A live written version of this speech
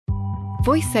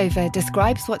VoiceOver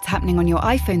describes what's happening on your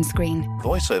iPhone screen,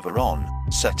 VoiceOver on,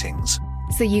 settings,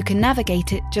 so you can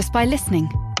navigate it just by listening.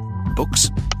 books,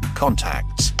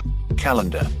 contacts,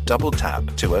 calendar, double tap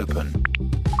to open.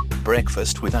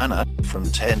 Breakfast with Anna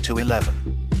from 10 to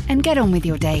 11. And get on with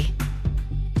your day.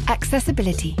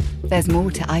 Accessibility. There's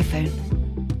more to iPhone.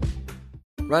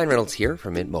 Ryan Reynolds here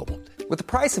from Mint Mobile. With the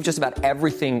price of just about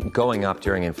everything going up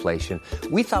during inflation,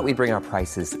 we thought we'd bring our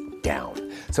prices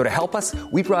down. So to help us,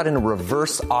 we brought in a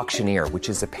reverse auctioneer, which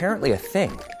is apparently a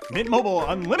thing. Mint Mobile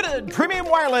Unlimited Premium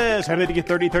Wireless. How to get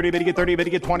 30, 30, bit to get 30, bit to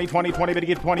get 20, 20, 20, bit to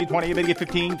get 20, 20, bit to get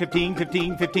 15, 15,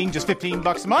 15, 15, just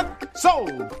 $15 a month?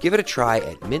 Sold! Give it a try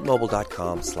at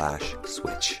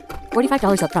mintmobile.com/switch.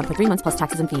 $45 up front for 3 months plus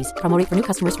taxes and fees. Promo rate for new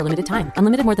customers for limited time.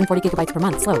 Unlimited more than 40 gigabytes per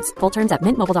month. Slows full terms at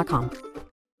mintmobile.com.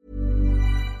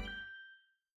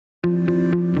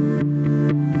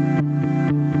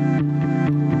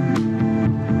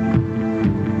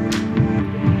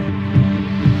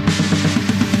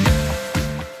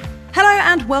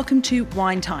 And welcome to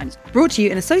Wine Times, brought to you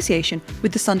in association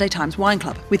with the Sunday Times Wine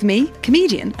Club, with me,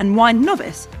 comedian and wine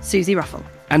novice, Susie Ruffle.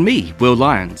 And me, Will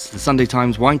Lyons, the Sunday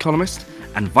Times wine columnist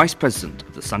and vice president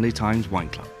of the Sunday Times Wine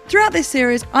Club. Throughout this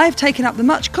series, I have taken up the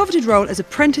much coveted role as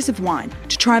apprentice of wine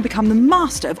to try and become the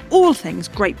master of all things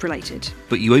grape-related.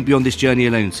 But you won't be on this journey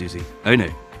alone, Susie. Oh no.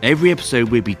 Every episode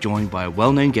we'll be joined by a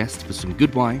well-known guest for some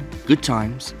good wine, good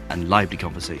times, and lively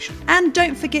conversation. And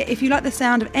don't forget, if you like the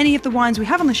sound of any of the wines we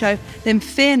have on the show, then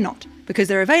fear not, because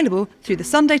they're available through the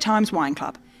Sunday Times Wine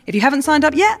Club. If you haven't signed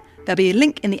up yet, there'll be a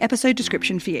link in the episode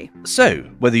description for you. So,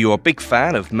 whether you're a big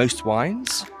fan of most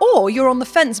wines, or you're on the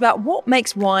fence about what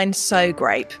makes wine so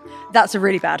grape. That's a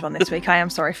really bad one this week, I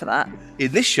am sorry for that.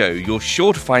 in this show you're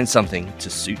sure to find something to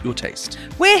suit your taste.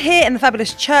 We're here in the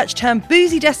fabulous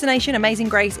church-turned-boozy destination Amazing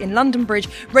Grace in London Bridge,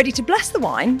 ready to bless the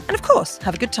wine and, of course,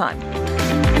 have a good time.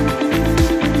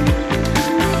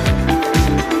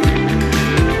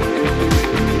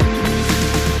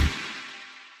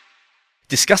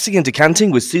 Discussing and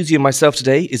decanting with Susie and myself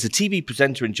today is the TV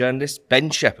presenter and journalist Ben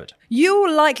Shepherd. You'll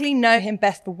likely know him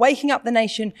best for waking up the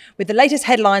nation with the latest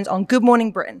headlines on Good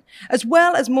Morning Britain. As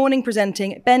well as morning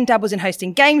presenting, Ben dabbles in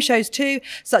hosting game shows too,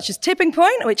 such as Tipping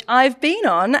Point, which I've been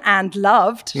on and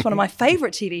loved. It's one of my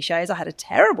favourite TV shows. I had a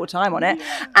terrible time on it.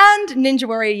 And Ninja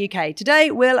Warrior UK. Today,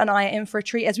 Will and I are in for a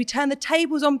treat as we turn the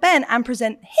tables on Ben and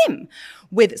present him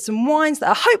with some wines that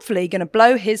are hopefully going to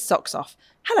blow his socks off.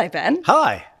 Hello, Ben.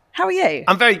 Hi. How are you?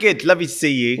 I'm very good. Lovely to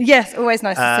see you. Yes, always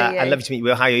nice to see you. And lovely to meet you,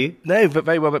 Will. How are you? No, but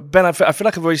very well. But Ben, I feel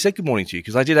like I've already said good morning to you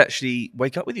because I did actually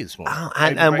wake up with you this morning. Oh,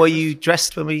 and were you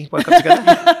dressed when we woke up together?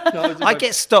 No, I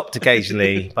get stopped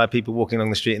occasionally by people walking along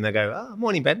the street and they go, "Oh,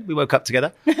 morning, Ben. We woke up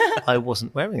together." I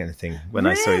wasn't wearing anything when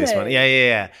I saw you this morning.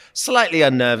 Yeah. Slightly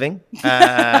unnerving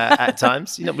at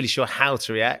times. You're not really sure how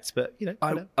to react, but you know.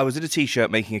 I was in a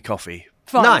t-shirt making a coffee.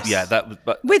 Fine. Nice. Yeah, that was.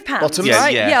 But with pants, bottoms,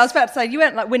 right? Yeah. Yeah, I was about to say you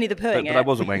weren't like Winnie the Poohing but I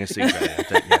wasn't wearing a suit.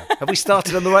 Have we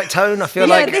started on the right tone? I feel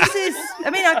yeah, like this is. I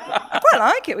mean, I quite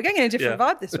like it. We're going in a different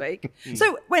vibe this week.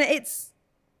 So when it's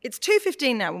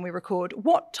 2:15 now when we record.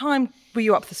 What time were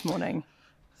you up this morning?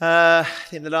 I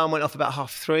think the alarm went off about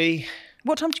 3:30.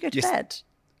 What time did you go to bed?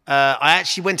 I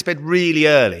actually went to bed really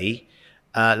early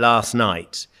last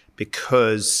night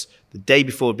because the day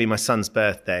before would be my son's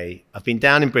birthday. I've been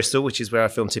down in Bristol, which is where I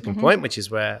filmed Tipping Point, which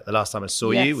is where the last time I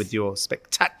saw you with your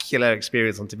spectacular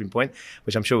experience on Tipping Point,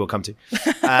 which I'm sure we'll come to.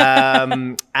 So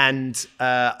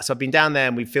I've been down there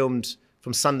and we filmed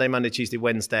from Sunday, Monday, Tuesday,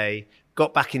 Wednesday.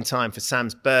 Got back in time for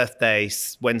Sam's birthday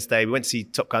Wednesday. We went to see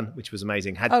Top Gun, which was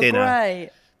amazing. Had dinner. Great.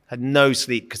 Had no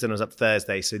sleep because then I was up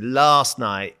Thursday. So last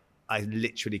night, I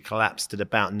literally collapsed at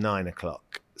about 9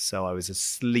 o'clock. So I was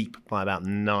asleep by about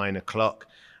 9 o'clock.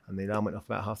 And the alarm went off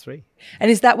about 3:30.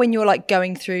 And is that when you're like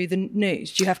going through the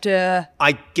news? Do you have to?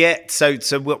 I get so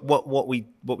what we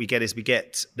get is we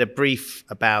get the brief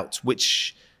about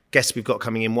which guests we've got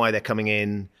coming in, why they're coming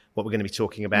in, what we're going to be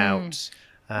talking about.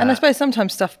 And I suppose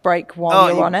sometimes stuff break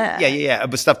while you're on air. Yeah.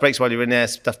 But stuff breaks while you're in air.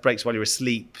 Stuff breaks while you're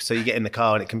asleep. So you get in the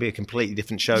car and it can be a completely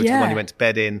different show to the one you went to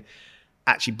bed in.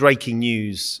 Actually, breaking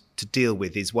news to deal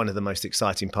with is one of the most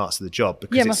exciting parts of the job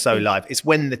because it's so live. It's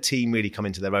when the team really come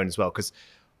into their own as well because.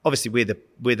 Obviously, we're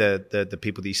the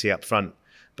people that you see up front,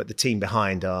 but the team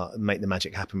behind make the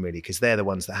magic happen really because they're the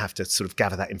ones that have to sort of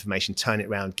gather that information, turn it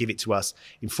around, give it to us,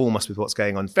 inform us with what's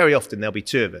going on. Very often there'll be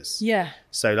two of us. Yeah.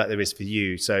 So like there is for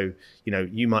you. So, you know,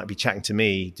 you might be chatting to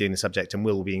me doing the subject and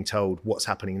we're being told what's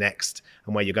happening next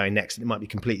and where you're going next. And it might be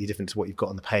completely different to what you've got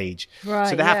on the page. Right,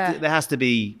 so there has to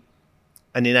be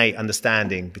an innate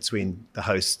understanding between the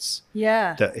hosts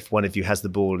that if one of you has the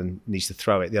ball and needs to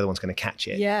throw it, the other one's going to catch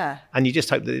it. Yeah. And you just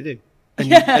hope that they do.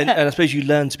 And, and I suppose you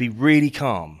learn to be really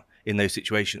calm in those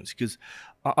situations, because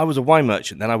I was a wine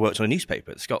merchant, then I worked on a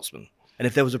newspaper at the Scotsman. And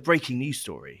if there was a breaking news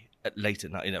story late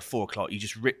at night, at 4 o'clock, you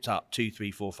just ripped up 2, 3,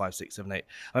 4, 5, 6, 7, 8. I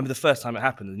remember the first time it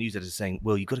happened, the news editor saying,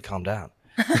 "Will, you've got to calm down."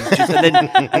 I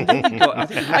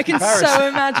can so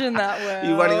imagine that. Will.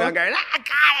 You're running around going, "I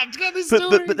can't get this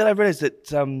story." But then I realised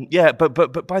that,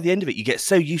 but by the end of it, you get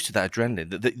so used to that adrenaline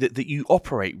that you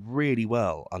operate really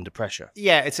well under pressure.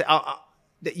 Yeah, it's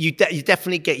you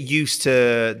definitely get used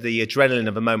to the adrenaline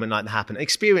of a moment like that happen.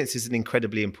 Experience is an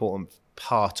incredibly important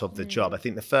part of the job. I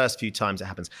think the first few times it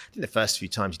happens, the first few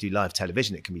times you do live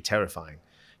television, it can be terrifying.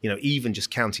 Even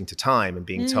just counting to time and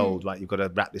being told, like, you've got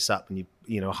to wrap this up, and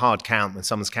a hard count when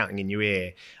someone's counting in your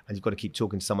ear, and you've got to keep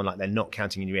talking to someone like they're not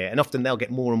counting in your ear. And often they'll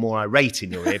get more and more irate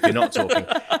in your ear if you're not talking.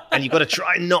 And you've got to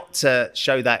try not to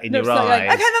show that in your eyes. Like, okay,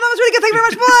 no, that was really good. Thank you very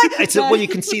much. Bye. Well, you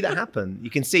can see that happen.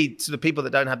 You can see sort of people that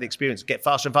don't have the experience get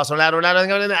faster and faster and louder and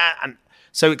louder. And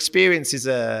so experience is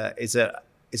a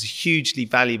hugely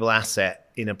valuable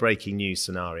asset in a breaking news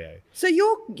scenario. So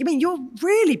you're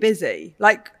really busy,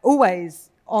 like always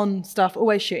on stuff,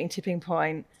 always shooting Tipping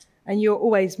Point, and you're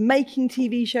always making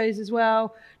TV shows as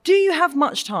well. Do you have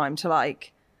much time to,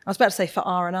 like, I was about to say for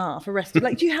R&R, for rest,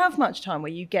 like, do you have much time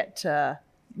where you get to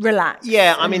relax?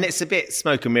 Yeah, I mean, it's a bit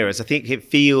smoke and mirrors. I think it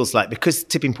feels like, because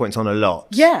Tipping Point's on a lot.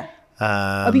 Yeah.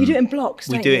 But you do it in blocks,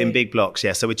 don't you? We do it in big blocks,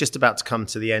 yeah. So we're just about to come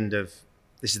to the end of,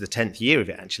 this is the 10th year of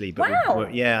it, actually. But wow.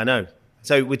 Yeah, I know.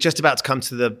 So we're just about to come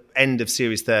to the end of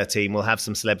Series 13. We'll have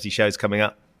some celebrity shows coming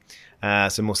up.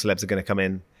 Some more celebs are going to come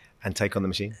in and take on the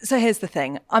machine. So here's the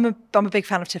thing. I'm a big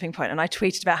fan of Tipping Point, and I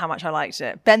tweeted about how much I liked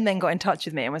it. Ben then got in touch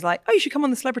with me and was like, "Oh, you should come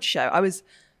on the celebrity show." I was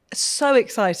so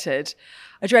excited.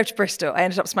 I drove to Bristol. I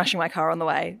ended up smashing my car on the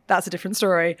way. That's a different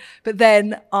story. But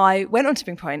then I went on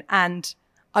Tipping Point, and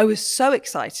I was so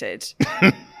excited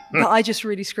that I just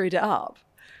really screwed it up.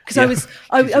 Because I was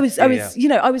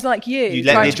like you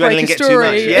trying to break a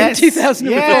story in 2004.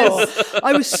 Yes.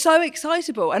 I was so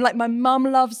excitable, and like my mum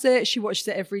loves it. She watches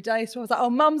it every day. So I was like, "Oh,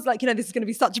 mum's like, this is going to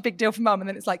be such a big deal for mum." And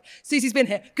then it's like, "Susie's been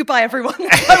here. Goodbye, everyone."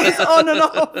 I was on and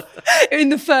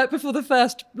off before the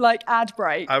first like ad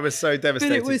break. I was so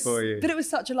devastated for you. But it was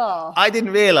such a laugh. I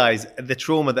didn't realise the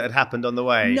trauma that had happened on the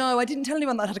way. No, I didn't tell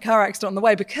anyone that I had a car accident on the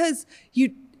way because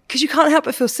you can't help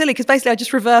but feel silly, because basically I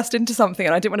just reversed into something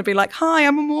and I didn't want to be like, "Hi,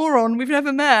 I'm a moron. We've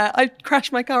never met. I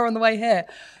crashed my car on the way here."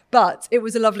 But it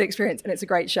was a lovely experience and it's a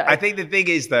great show. I think the thing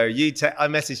is, though, I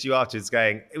messaged you afterwards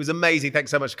going, "It was amazing.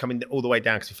 Thanks so much for coming all the way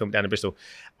down," because we filmed down in Bristol.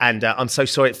 And I'm so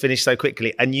sorry it finished so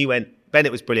quickly. And you went, "Ben,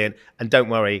 it was brilliant. And don't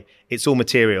worry, it's all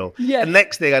material." Yeah. And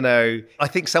next thing I know, I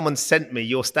think someone sent me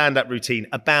your stand-up routine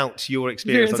about your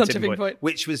experience on Tipping Point,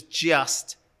 which was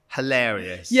just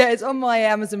hilarious. Yeah, it's on my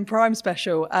Amazon Prime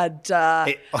special, and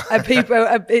people,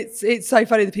 it's so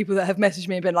funny, the people that have messaged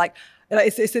me and been like,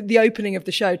 it's the opening of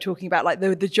the show talking about like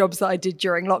the jobs that I did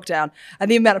during lockdown,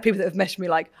 and the amount of people that have messaged me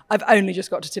like, "I've only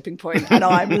just got to Tipping Point," and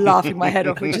I'm laughing my head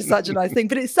off, which is such a nice thing.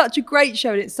 But it's such a great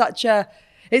show, and it's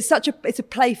a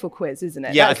playful quiz, isn't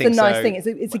it? Yeah, that's I think the nice so. thing.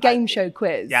 It's a game show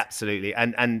quiz. Yeah, absolutely,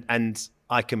 and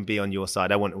I can be on your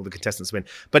side. I want all the contestants to win,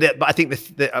 but I think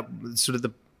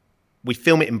we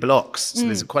film it in blocks, so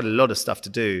there's quite a lot of stuff to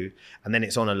do, and then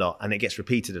it's on a lot, and it gets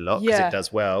repeated a lot because it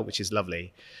does well, which is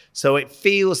lovely. So it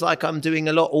feels like I'm doing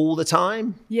a lot all the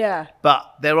time. Yeah. But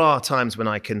there are times when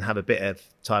I can have a bit of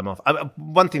time off.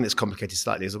 One thing that's complicated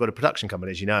slightly is I've got a production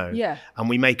company, as you know. Yeah. And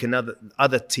we make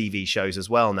other TV shows as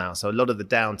well now. So a lot of the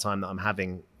downtime that I'm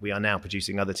having, we are now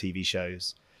producing other TV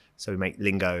shows. So we make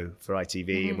Lingo for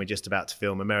ITV, and we're just about to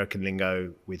film American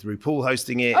Lingo with RuPaul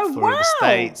hosting it for the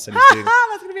States. And That's going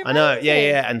to be amazing. I know,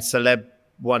 yeah. And Celeb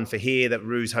one for here that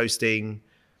Ru's hosting.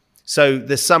 So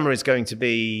the summer is going to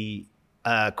be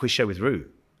a quiz show with Ru.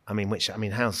 How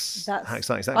exciting is that?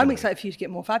 I'm excited for you to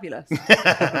get more fabulous.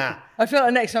 I feel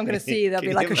like next time I'm going to see you, there'll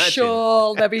be like a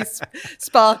shawl, there'll be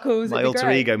sparkles. My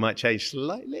alter ego might change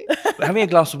slightly. But having a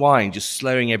glass of wine, just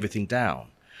slowing everything down,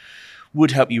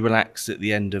 would help you relax at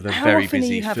the end of a very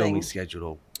busy filming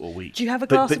schedule or week. Do you have a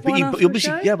glass of wine after a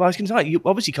show? Yeah, but I was going to say, you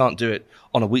obviously can't do it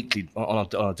on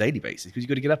a daily basis because you've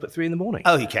got to get up at 3 a.m.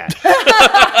 Oh, you can.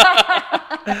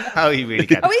 Oh, you really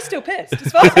can. Oh, he's still pissed.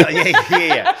 It's fine.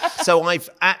 Yeah. So I've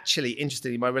actually,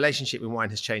 interestingly, my relationship with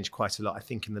wine has changed quite a lot. I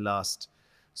think in the last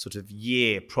sort of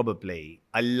year, probably.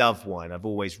 I love wine. I've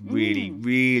always really,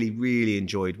 really, really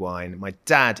enjoyed wine. My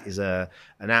dad is an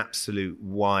absolute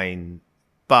wine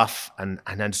buff and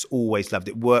just always loved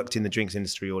it. Worked in the drinks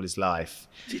industry all his life.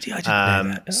 Did you? I didn't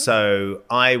know that. So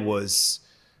I was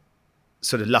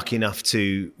sort of lucky enough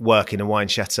to work in a wine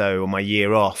chateau on my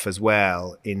year off as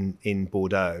well in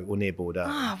Bordeaux or near Bordeaux.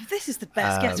 Oh, this is the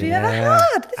best guest we've ever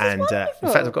had. This is wonderful.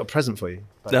 In fact, I've got a present for you.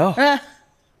 No.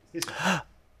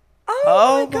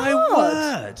 Oh my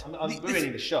word! I'm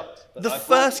ruining the shot. The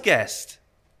first guest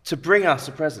to bring us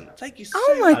a present. Thank you so much.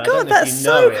 Oh my God, that's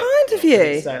so kind of you.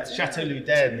 It's Chateau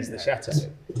Louden is the chateau.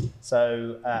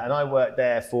 So, and I worked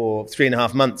there for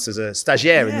 3.5 months as a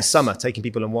stagiaire in the summer, taking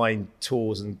people on wine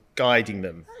tours and guiding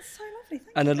them. That's so lovely.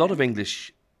 And a lot of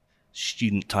English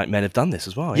student type men have done this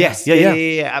as well. Yes,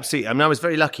 yeah, absolutely. I mean, I was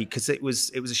very lucky because it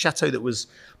was a chateau that was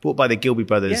bought by the Gilby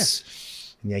brothers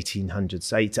in the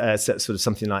 1800s, sort of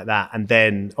something like that. And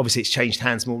then obviously it's changed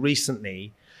hands more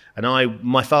recently. And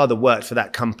my father worked for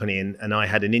that company, and I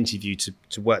had an interview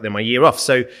to work there my year off.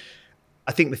 So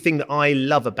I think the thing that I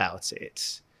love about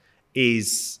it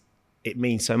is it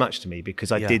means so much to me because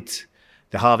I did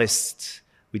the harvest,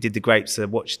 we did the grapes, I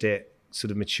watched it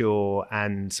sort of mature.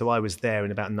 And so I was there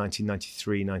in about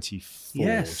 1993, 94,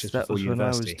 just that before was university. When I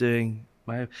was doing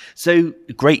my... So,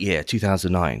 great year,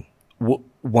 2009.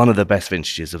 One of the best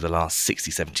vintages of the last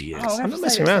 60, 70 years. I'm not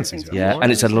messing around since then. Yeah,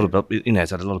 and it's had a lot of, it's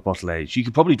had a lot of bottle age. You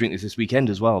could probably drink this weekend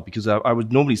as well, because I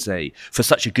would normally say for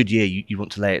such a good year, you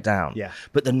want to lay it down. Yeah.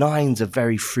 But the 9s are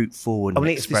very fruitful and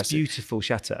expressive. It's this beautiful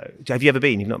chateau. Have you ever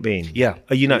been? You've not been? Yeah.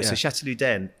 Oh, so Chateau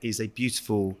Louden is a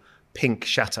beautiful pink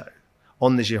chateau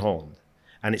on the Gironde,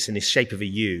 and it's in the shape of a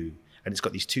U, and it's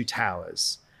got these 2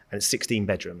 towers, and it's 16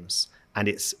 bedrooms, and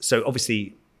it's, so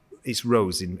obviously, it's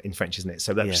rose in French, isn't it?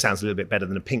 So that sounds a little bit better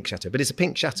than a pink chateau. But it's a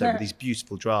pink chateau with this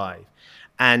beautiful drive.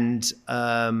 And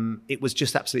it was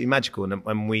just absolutely magical.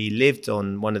 And we lived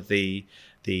on one of the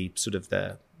sort of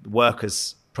the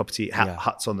workers' property,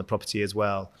 huts on the property as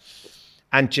well.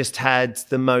 And just had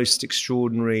the most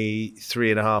extraordinary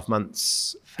 3.5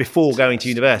 months before going to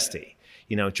university.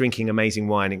 You know, drinking amazing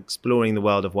wine, exploring the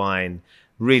world of wine,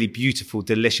 really beautiful,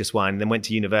 delicious wine, and then went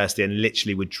to university and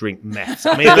literally would drink meth.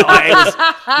 I mean, it was,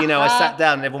 I sat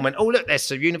down and everyone went, "Oh, look, there's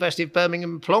the University of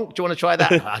Birmingham Plonk. Do you want to try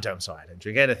that?" I don't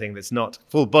drink anything that's not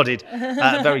full-bodied.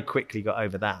 Very quickly got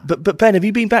over that. But Ben, have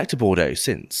you been back to Bordeaux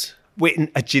since?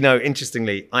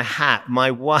 Interestingly,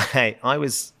 I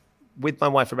was with my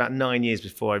wife for about 9 years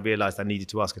before I realised I needed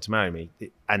to ask her to marry me.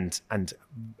 And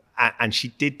she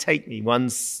did take me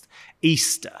once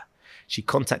Easter. She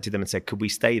contacted them and said, could we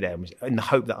stay there? In the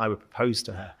hope that I would propose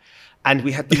to her. And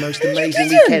we had the most amazing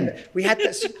weekend. We had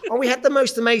the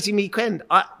most amazing weekend.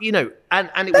 And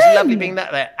it was lovely being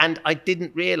there. And I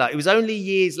didn't realise, it was only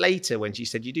years later when she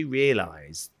said, you do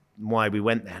realise why we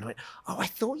went there? And I went, oh, I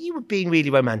thought you were being really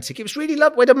romantic. It was really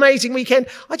lovely. We had an amazing weekend.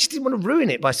 I just didn't want to ruin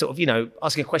it by sort of,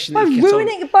 asking a question. By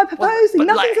ruining it by proposing.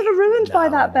 Nothing's ever ruined by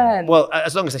that, Ben. Well,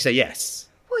 as long as they say yes.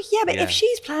 Well, yeah, but if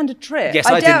she's planned a trip, yes,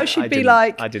 I doubt she'd be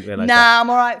like, I didn't realise that. I'm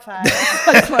all right, thanks.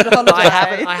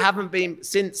 I haven't been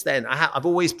since then. I've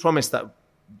always promised that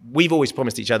we've always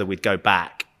promised each other we'd go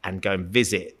back and go and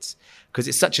visit because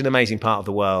it's such an amazing part of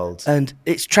the world. And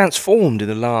it's transformed in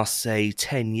the last, say,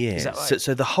 10 years. Is that right?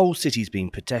 So the whole city's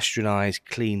been pedestrianised,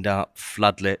 cleaned up,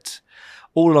 floodlit.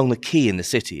 All along the quay in the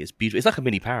city is beautiful. It's like a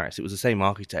mini Paris. It was the same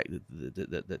architect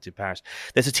that did Paris.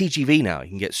 There's a TGV now. You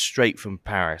can get straight from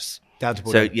Paris down to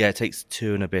Bordeaux. So it takes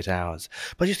 2 and a bit hours.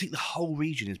 But I just think the whole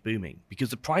region is booming because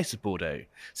the price of Bordeaux,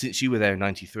 since you were there in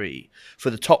 93,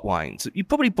 for the top wines, you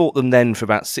probably bought them then for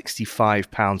about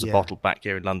 £65 a bottle back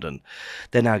here in London.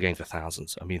 They're now going for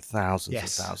thousands. I mean, thousands and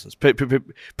thousands.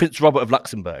 Prince Robert of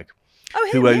Luxembourg,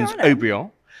 who owns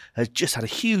Aubryon, has just had a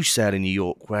huge sale in New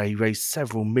York where he raised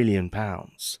several £1 million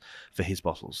for his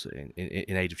bottles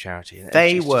in aid of charity.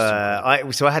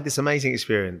 So I had this amazing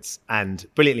experience, and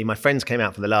brilliantly, my friends came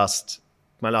out for my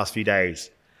last few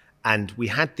days, and we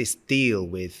had this deal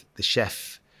with the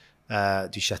chef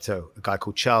du chateau, a guy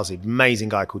called Charles Eve, amazing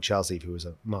guy called Charles Eve, who was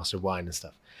a master of wine and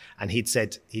stuff. And he'd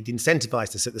said he'd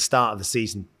incentivized us at the start of the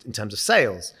season in terms of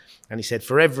sales, and he said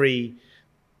for every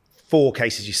 4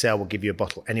 cases you sell, we'll give you a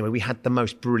bottle. Anyway, we had the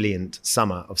most brilliant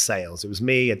summer of sales. It was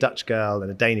me, a Dutch girl, and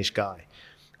a Danish guy.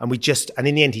 And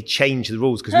in the end, he changed the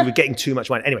rules because we were getting too much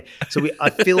wine. Anyway, so I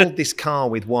filled this car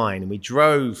with wine and we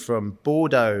drove from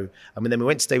Bordeaux. And then we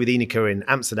went to stay with Ineke in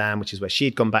Amsterdam, which is where she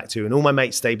had gone back to. And all my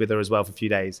mates stayed with her as well for a few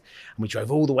days. And we drove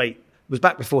all the way. It was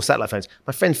back before satellite phones.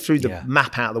 My friend threw the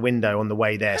map out the window on the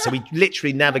way there. So we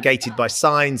literally navigated by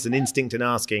signs and instinct and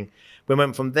asking. We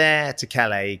went from there to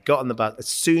Calais, got on the bus. As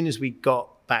soon as we got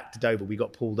back to Dover, we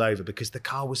got pulled over because the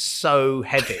car was so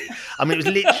heavy. I mean,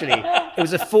 it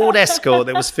was a Ford Escort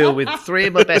that was filled with 3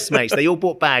 of my best mates. They all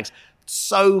bought bags,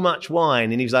 so much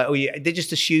wine. And he was like, they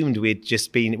just assumed we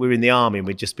were in the army and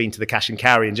we'd just been to the cash and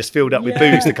carry and just filled up with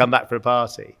booze to come back for a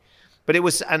party. But it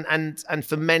was, and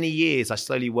for many years, I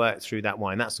slowly worked through that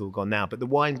wine. That's all gone now. But the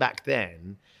wine back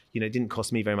then, it didn't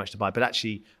cost me very much to buy. But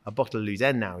actually, a bottle of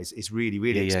Luzerne now is really,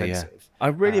 really expensive. I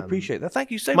really appreciate that.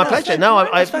 Thank you so much. My pleasure. No,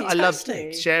 I love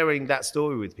sharing that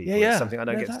story with people. It's something I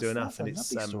don't get to do enough. And it's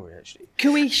a lovely story, actually.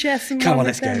 Can we share some Come wine on,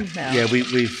 let's with them go. now?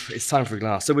 Yeah, it's time for a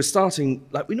glass. So we're starting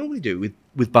like we normally do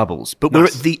with bubbles, but we're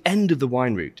at the end of the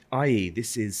wine route, i.e.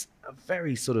 this is a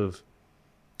very sort of,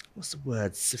 what's the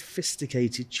word,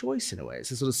 sophisticated choice in a way. It's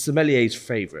a sort of sommelier's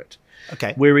favourite.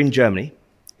 Okay. We're in Germany.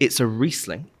 It's a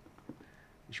Riesling,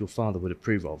 which your father would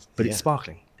approve of, but it's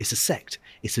sparkling. It's a sect.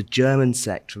 It's a German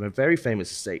sect from a very famous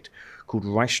estate called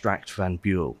Reichsstracht van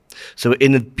Buhl. So we're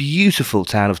in the beautiful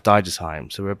town of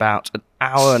Deidesheim. So we're about an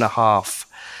hour and a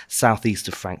half southeast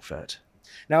of Frankfurt.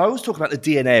 Now, I always talk about the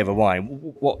DNA of a wine.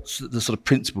 What's the sort of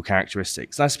principal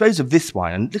characteristics? And I suppose of this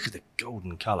wine, and look at the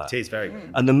golden colour. It is very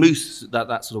good. And the mousse,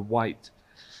 that sort of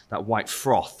white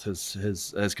froth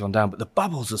has gone down. But the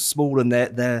bubbles are small and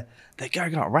they're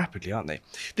going up rapidly, aren't they?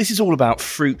 This is all about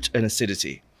fruit and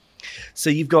acidity. So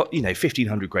you've got,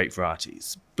 1,500 grape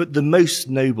varieties. But the most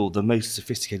noble, the most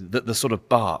sophisticated, the sort of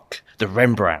Bach, the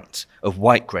Rembrandt of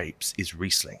white grapes is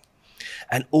Riesling.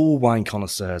 And all wine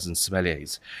connoisseurs and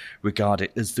sommeliers regard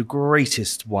it as the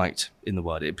greatest white in the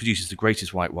world. It produces the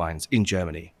greatest white wines in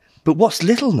Germany. But what's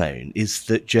little known is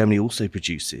that Germany also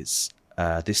produces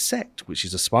this sect, which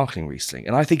is a sparkling Riesling.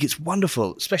 And I think it's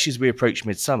wonderful, especially as we approach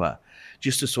midsummer,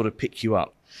 just to sort of pick you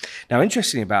up. Now,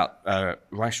 interestingly about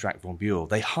Reichsstracht von Buhl,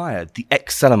 they hired the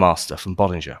ex-cellar master from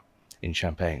Bollinger in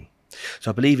Champagne.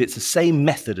 So I believe it's the same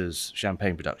method as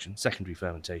champagne production, secondary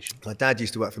fermentation. My dad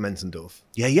used to work for Menzendorf.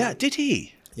 Yeah, did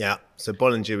he? Yeah, so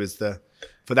Bollinger was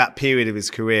for that period of his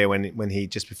career when he,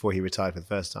 just before he retired for the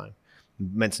first time,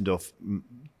 Menzendorf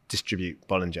distribute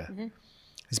Bollinger. Mm-hmm.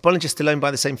 Is Bollinger still owned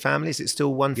by the same family? Is it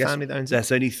still one family that owns it?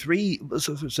 There's only three,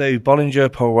 so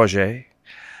Bollinger, Paul Roger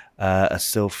are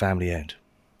still family owned.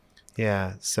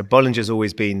 Yeah, so Bollinger's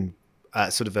always been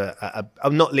sort of a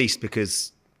not least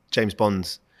because James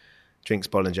Bond drinks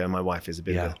Bollinger and my wife is a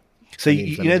bit of a... So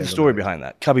you know the story behind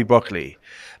that. Cubby Broccoli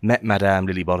met Madame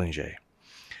Lily Bollinger.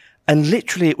 And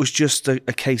literally it was just a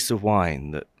case of wine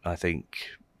that I think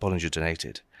Bollinger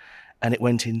donated. And it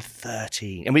went in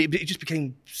 13. I mean, it just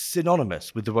became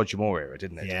synonymous with the Roger Moore era,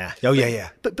 didn't it? Yeah. Oh, yeah.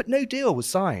 But no deal was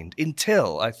signed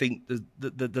until, I think,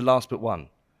 the last but one,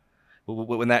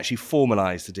 when they actually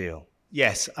formalised the deal.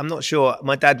 Yes, I'm not sure.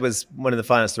 My dad was one of the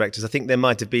finance directors. I think there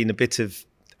might have been a bit of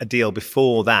a deal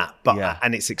before that,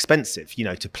 and it's expensive,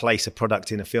 to place a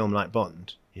product in a film like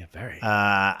Bond. Yeah, very.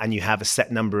 And you have a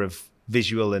set number of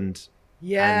visual and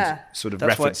sort of That's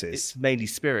references. Why it's mainly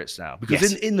spirits now,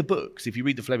 because in the books, if you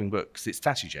read the Fleming books, it's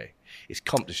Taittinger, it's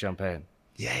Comte de Champagne.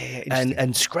 Yeah.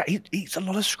 And he eats a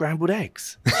lot of scrambled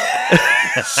eggs.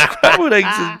 Scrambled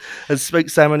eggs and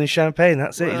smoked salmon and champagne.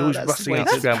 That's it. He's always busting out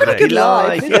scrambled eggs. Good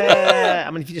life. Yeah.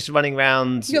 I mean, if you're just running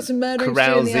around, you got some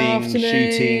carousing,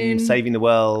 shooting, saving the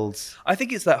world. I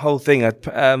think it's that whole thing.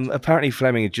 Apparently,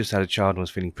 Fleming had just had a child and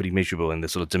was feeling pretty miserable in the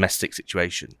sort of domestic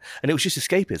situation, and it was just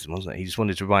escapism, wasn't it? He just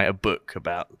wanted to write a book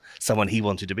about someone he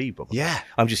wanted to be. Probably. Yeah.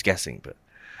 I'm just guessing, but.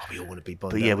 We all want to be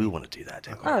Bond. But yeah, we want to do that,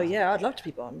 don't we? Oh yeah, I'd love to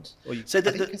be Bond. So I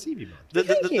can see you, Bond.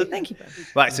 Thank you, Bond.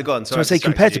 Right, so go on. So I say,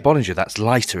 compared to Bollinger, that's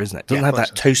lighter, isn't it? It doesn't have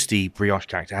that toasty brioche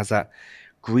character. It has that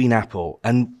green apple,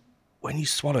 and when you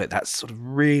swallow it, that's sort of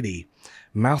really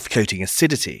mouth-coating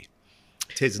acidity.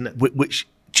 It is, isn't it? Which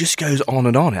just goes on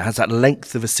and on. It has that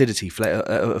length of acidity,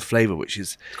 flavour, which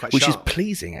is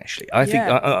pleasing. Actually, I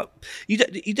think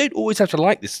you don't always have to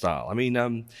like this style. I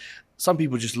mean. Some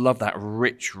people just love that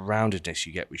rich roundedness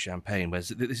you get with champagne, whereas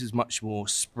this is much more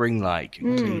spring-like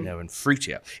and cleaner and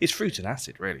fruitier. It's fruit and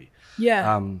acid, really.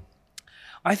 Yeah.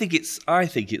 I think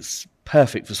it's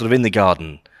perfect for sort of in the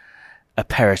garden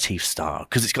aperitif style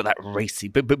because it's got that racy.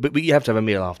 But you have to have a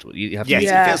meal afterward. You have to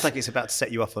it feels like it's about to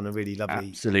set you off on a really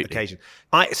lovely occasion.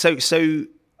 So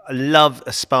I love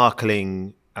a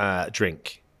sparkling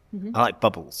drink. Mm-hmm. I like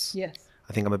bubbles. Yes.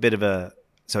 I think I'm a bit of a.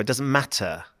 So it doesn't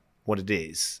matter what it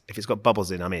is. If it's got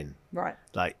bubbles in, I'm in. Right.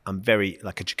 Like I'm very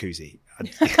like a jacuzzi.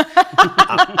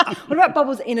 What about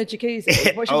bubbles in a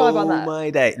jacuzzi? What's your vibe on that? Oh my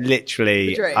day.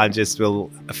 Literally, I just will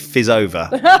fizz over.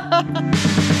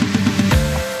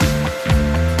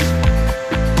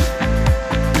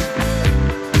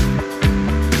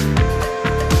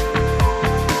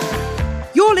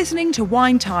 You're listening to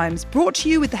Wine Times, brought to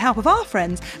you with the help of our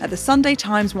friends at the Sunday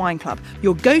Times Wine Club,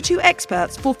 your go-to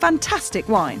experts for fantastic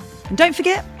wine. And don't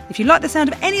forget, if you like the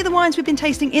sound of any of the wines we've been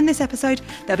tasting in this episode,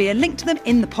 there'll be a link to them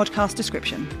in the podcast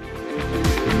description.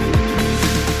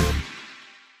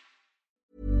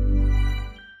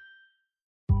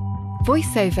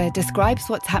 VoiceOver describes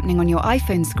what's happening on your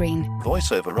iPhone screen,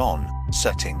 VoiceOver on,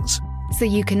 settings, so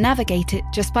you can navigate it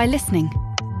just by listening.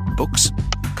 books,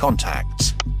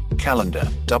 contacts, calendar,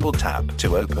 double tap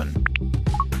to open.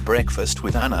 Breakfast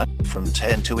with Anna from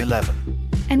 10 to 11.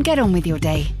 And get on with your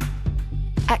day.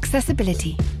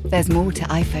 Accessibility. There's more to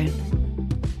iPhone.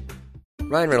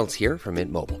 Ryan Reynolds here from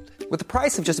Mint Mobile. With the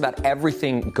price of just about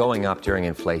everything going up during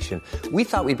inflation, we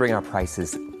thought we'd bring our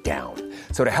prices down.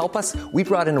 So to help us, we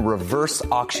brought in a reverse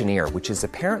auctioneer, which is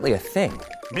apparently a thing.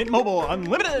 Mint Mobile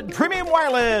Unlimited Premium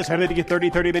Wireless. How to get 30,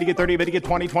 30, bit to get 30, bit to get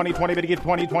 20, 20, 20, bit to get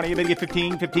 20, 20, bit to get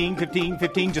 15, 15, 15,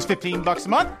 15, just $15 a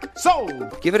month?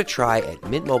 Sold! Give it a try at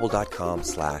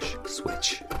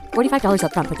mintmobile.com/switch. $45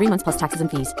 up front for 3 months plus taxes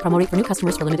and fees. Promo rate for new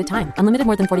customers for limited time. Unlimited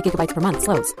more than 40 gigabytes per month.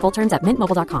 Slows full terms at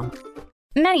mintmobile.com.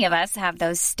 Many of us have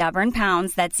those stubborn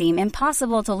pounds that seem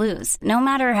impossible to lose, no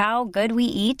matter how good we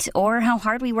eat or how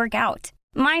hard we work out.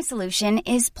 My solution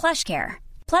is PlushCare.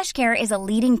 PlushCare is a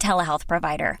leading telehealth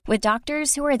provider with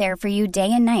doctors who are there for you day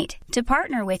and night to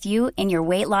partner with you in your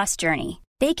weight loss journey.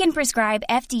 They can prescribe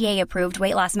FDA-approved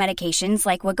weight loss medications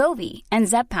like Wegovy and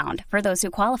Zepbound for those who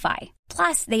qualify.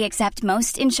 Plus, they accept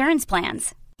most insurance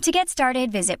plans. To get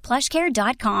started, visit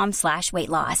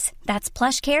plushcare.com/weightloss. That's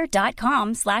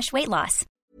plushcare.com/weightloss.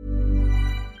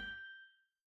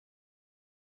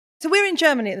 So we're in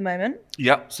Germany at the moment.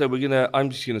 Yep. So I'm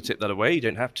just gonna tip that away. You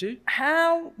don't have to.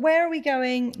 Where are we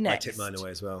going next? I tip mine away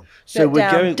as well. So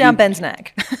down Ben's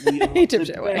neck. He tipped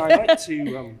it away. I like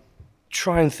to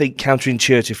try and think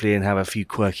counterintuitively and have a few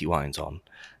quirky wines on.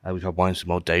 We've had wines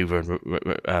from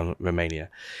Moldova and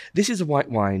Romania. This is a white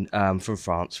wine from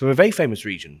France, from a very famous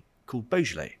region called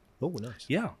Beaujolais. Oh, nice.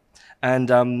 Yeah. And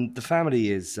the family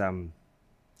is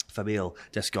Famille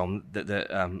Descombe.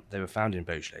 They were found in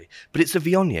Beaujolais. But it's a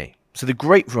Viognier. So the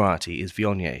grape variety is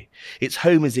Viognier. Its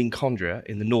home is in Condrieu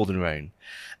in the northern Rhone.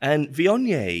 And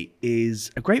Viognier is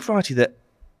a grape variety that,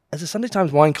 as a Sunday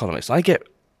Times wine columnist, I get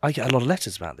a lot of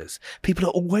letters about this. People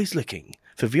are always looking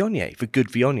for Viognier, for good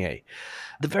Viognier.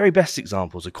 The very best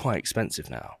examples are quite expensive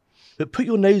now. But put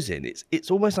your nose in,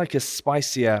 it's almost like a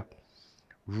spicier,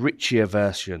 richer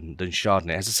version than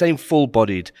Chardonnay. It has the same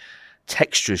full-bodied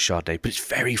texture as Chardonnay, but it's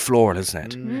very floral,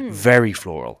 isn't it? Very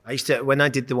floral. I used to, when I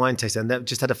did the wine tasting, I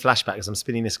just had a flashback as I'm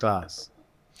spinning this glass,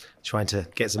 trying to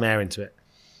get some air into it,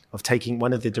 of taking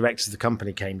one of the directors of the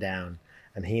company came down,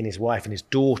 and he and his wife and his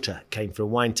daughter came for a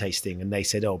wine tasting, and they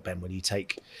said, "Oh, Ben, will you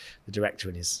take the director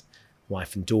and his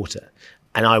wife and daughter?"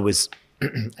 And I was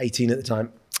 18 at the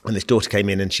time, and this daughter came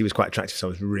in, and she was quite attractive, so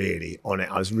I was really on it.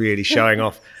 I was really showing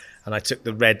off, and I took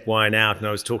the red wine out, and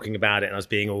I was talking about it, and I was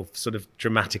being all sort of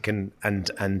dramatic and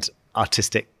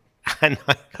artistic, and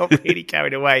I got really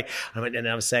carried away. And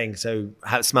I was saying, "So,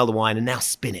 smell the wine, and now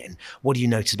spin it. And what do you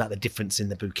notice about the difference in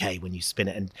the bouquet when you spin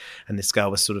it?" And this girl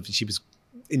was she was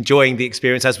enjoying the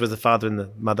experience, as was the father and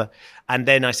the mother. And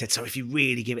then I said, "So if you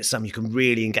really give it some, you can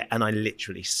really get." And I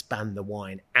literally span the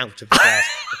wine out of the glass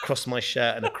across my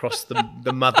shirt and across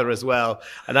the mother as well.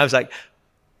 And I was like,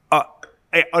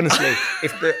 honestly,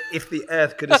 if the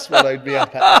earth could have swallowed me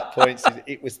up at that point,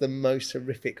 it was the most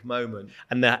horrific moment.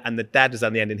 And the dad was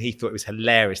on the end, and he thought it was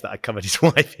hilarious that I covered his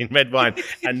wife in red wine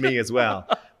and me as well.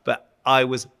 But I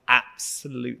was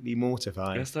absolutely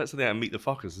mortified. That's something like Meet the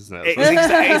Fockers, isn't it? It's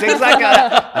exactly like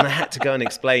that. And I had to go and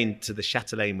explain to the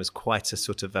Chatelaine was quite a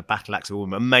sort of a battle axe of a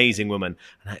woman, amazing woman.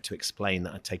 And I had to explain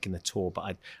that I'd taken the tour, but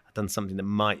I'd done something that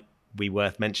might be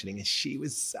worth mentioning. And she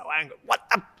was so angry. "What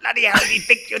the bloody hell do you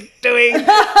think you're doing?"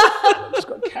 I just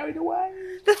got carried away.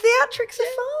 The theatrics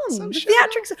are fun.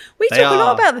 We talk a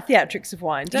lot about the theatrics of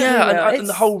wine, don't we? And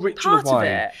the whole ritual of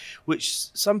wine,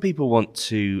 which some people want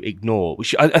to ignore,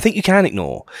 which I think you can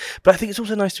ignore, but I think it's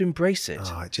also nice to embrace it.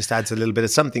 Oh, it just adds a little bit of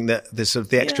something that the sort of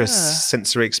the extra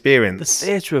sensory experience. The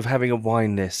theatre of having a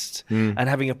wine list and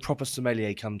having a proper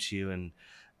sommelier come to you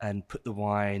and put the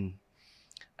wine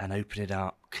and open it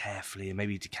up carefully and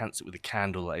maybe decant it with a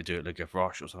candle like they do at Le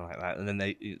Gavroche or something like that. And then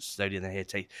they slowly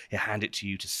hand it to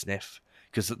you to sniff,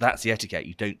 because that's the etiquette.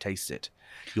 You don't taste it.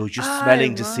 You're just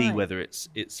smelling to see whether it's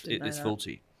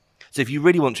faulty. So if you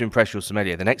really want to impress your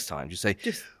sommelier the next time, just say,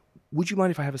 "Would you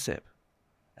mind if I have a sip?"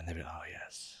 And they'll be like, "Oh,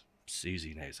 yes,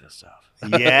 Susie knows her stuff."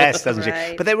 Yes, doesn't she?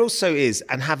 But there also is,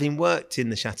 and having worked in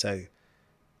the chateau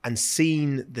and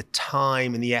seen the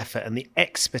time and the effort and the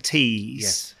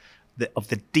expertise of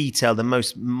the detail, the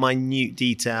most minute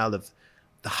detail of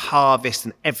the harvest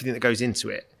and everything that goes into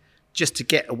it, just to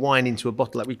get a wine into a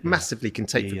bottle that we massively can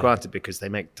take for granted because they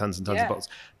make tons and tons of bottles.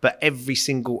 But every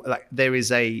single, there is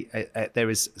the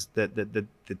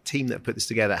team that put this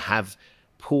together have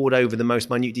poured over the most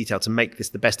minute detail to make this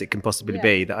the best it can possibly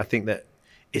be. That I think that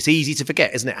It's easy to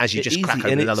forget, isn't it? As you just crack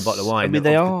open another bottle of wine. I mean,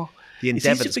 they are. It's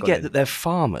easy to forget that they're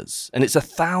farmers, and it's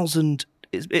 1,000.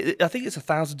 I think it's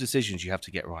 1,000 decisions you have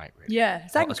to get right. Really. Yeah,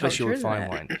 it's agriculture, especially with fine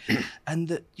wine. And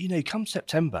that, you know, come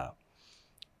September,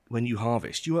 when you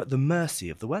harvest, you're at the mercy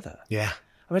of the weather. Yeah.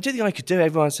 I mean, I don't think I could do it.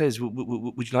 Everyone says,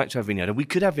 would you like to have vineyard? And we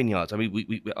could have vineyards. I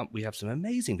mean, we have some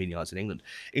amazing vineyards in England.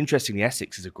 Interestingly,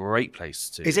 Essex is a great place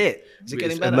to... Is it? Is it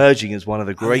getting better? Emerging as one of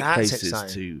the great places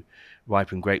exciting. to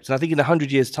ripen grapes. And I think in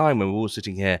 100 years' time, when we're all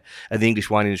sitting here and the English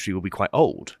wine industry will be quite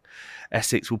old,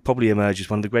 Essex will probably emerge as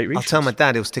one of the great regions. I'll tell my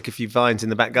dad he'll stick a few vines in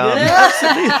the back garden. Yeah,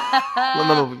 absolutely. My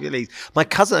mum will be pleased. My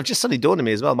cousin, I've just suddenly dawned on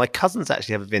me as well, my cousins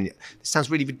actually have a vineyard. This sounds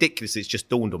really ridiculous, it's just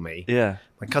dawned on me. Yeah.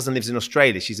 My cousin lives in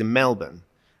Australia, she's in Melbourne.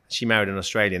 She married an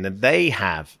Australian, and they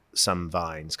have some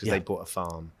vines because they bought a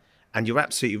farm. And you're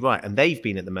absolutely right. And they've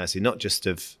been at the mercy not just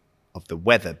of the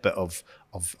weather, but of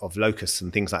locusts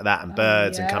and things like that, and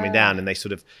birds and coming down. And they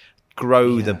sort of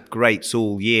grow the grapes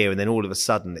all year, and then all of a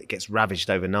sudden it gets ravaged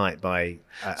overnight by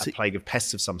a plague of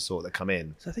pests of some sort that come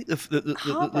in. So I think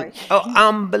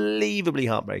unbelievably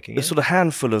heartbreaking. The sort of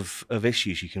handful of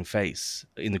issues you can face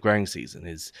in the growing season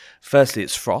is, firstly,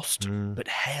 it's frost, but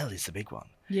hail is the big one.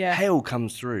 Yeah. Hail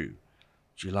comes through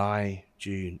July,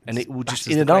 June, and it will just,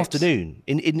 in an afternoon,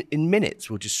 in minutes,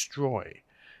 will destroy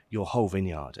your whole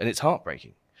vineyard. And it's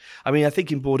heartbreaking. I mean, I think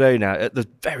in Bordeaux now, at the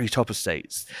very top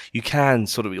estates, you can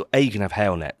sort of, you can have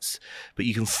hail nets, but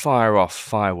you can fire off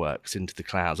fireworks into the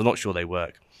clouds. I'm not sure they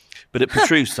work. But at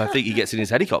Petrus, I think he gets in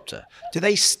his helicopter. Do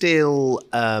they still,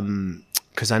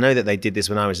 because I know that they did this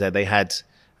when I was there, they had,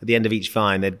 at the end of each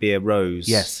vine, there'd be a rose.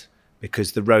 Yes.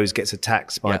 Because the rose gets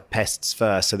attacked by pests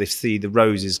first. So they see the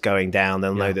roses going down,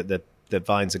 they'll know that the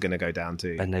vines are going to go down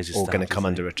too, and or going to come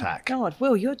under attack. God,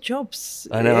 Will, your job's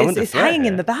it's hanging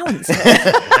in the balance.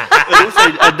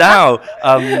 Also, and now,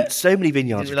 so many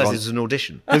vineyards. I didn't realise it was an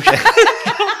audition. Okay.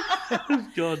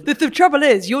 God. The trouble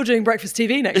is, you're doing breakfast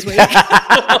TV next week. You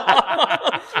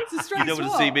don't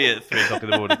want to see me at 3 o'clock in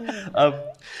the morning.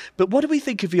 But what do we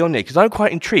think of Viognier? Because I'm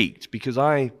quite intrigued, because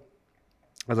as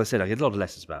I said, I get a lot of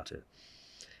lessons about it.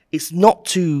 It's not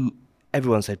too,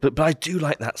 everyone said, but I do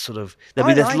like that sort of,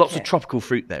 there's lots of tropical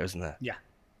fruit there, isn't there? Yeah.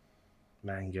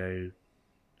 Mango,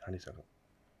 honeysuckle.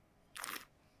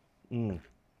 The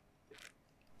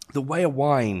way a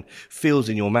wine feels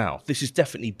in your mouth, this is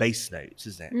definitely base notes,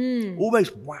 isn't it?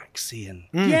 Almost waxy and...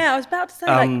 Yeah, I was about to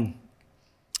say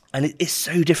and it's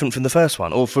so different from the first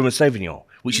one, or from a Sauvignon,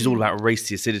 which is all about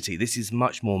racy acidity. This is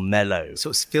much more mellow. So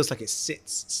it feels like it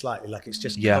sits slightly, like it's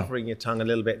just covering your tongue a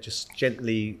little bit, just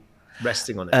gently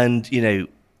resting on it. And, you know,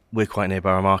 we're quite near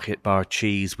Borough Market, Borough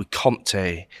Cheese, with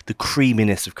Comté, the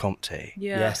creaminess of Comté.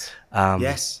 Yeah. Yes.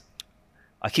 Yes.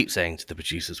 I keep saying to the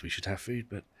producers we should have food,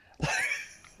 but...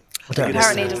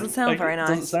 Apparently it doesn't sound very nice.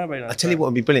 Doesn't sound very nice. I tell you what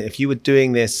would be brilliant, if you were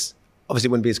doing this, obviously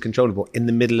it wouldn't be as controllable, in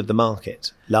the middle of the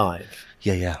market, live.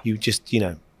 Yeah. You just,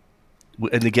 and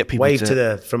they get people wave to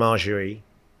the fromagerie,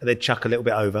 and they'd chuck a little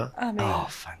bit over. Oh,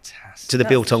 fantastic. To the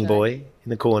biltong boy in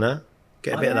the corner.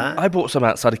 Get a bit of that. I bought some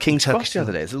outside of King's Cross the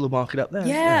other day. There's a little market up there.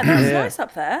 Yeah, that's nice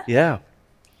up there. Yeah.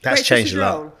 That's changed a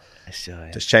lot.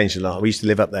 It's changed a lot. We used to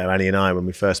live up there, Annie and I, when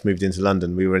we first moved into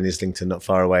London. We were in Islington, not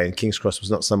far away, and King's Cross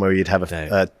was not somewhere you'd have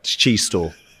a cheese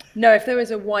store. No, if there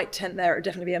was a white tent there, it would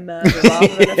definitely be a murder rather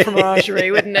than a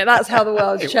fromagerie, wouldn't it? That's how the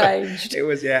world's changed. It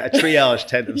was, a triage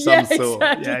tent of some sort.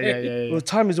 Exactly. Well,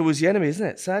 time is always the enemy, isn't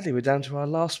it? Sadly, we're down to our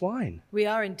last wine. We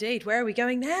are indeed. Where are we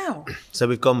going now? So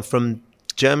we've gone from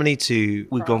Germany to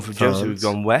We've gone from Germany, we've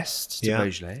gone west to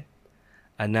Beaujolais,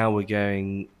 and now we're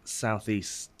going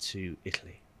southeast to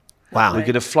Italy. Wow. We're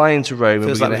going to fly into Rome.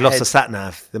 Feels like we've lost the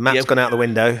sat-nav. The map's gone out the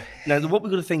window. Now, what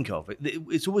we've got to think of,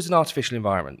 it's always an artificial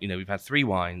environment. We've had 3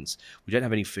 wines. We don't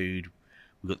have any food.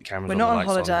 We've got the cameras We're on, not the on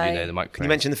lights holiday. on, the microphone. Can you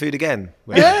mention the food again?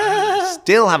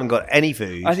 Still haven't got any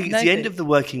food. I think it's the end of the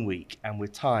working week, and we're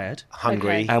tired.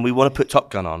 Hungry. And we want to put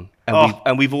Top Gun on.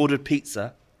 And we've ordered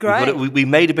pizza. Great. We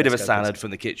made a bit of a salad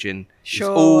from the kitchen. Sure.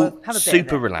 It's all have a bit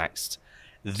super of it. relaxed.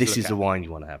 This is the wine you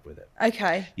want to have with it.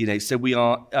 Okay. So we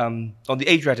are on the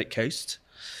Adriatic coast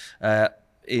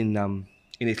in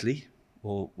Italy,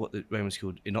 or what the Romans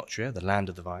called Inotria, the land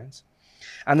of the vines.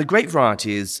 And the grape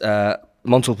variety is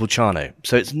Montepulciano.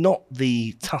 So it's not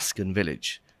the Tuscan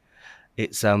village.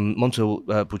 It's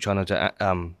Montepulciano de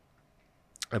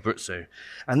Abruzzo.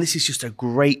 And this is just a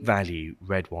great value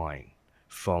red wine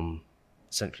from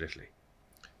central Italy.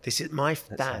 This is my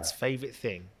dad's favourite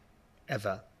thing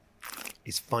ever,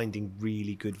 is finding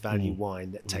really good value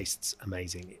wine that tastes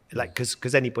amazing. Like,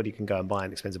 because anybody can go and buy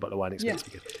an expensive bottle of wine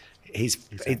expensively.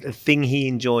 The thing he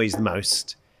enjoys the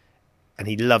most, and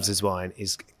he loves his wine,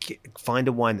 is find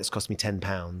a wine that's cost me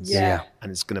 £10 Yeah.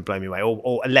 and it's going to blow me away,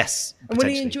 or less. And will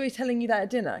he enjoy telling you that at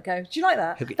dinner? Go, do you like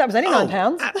that? That was only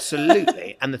 £9.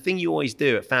 Absolutely. And the thing you always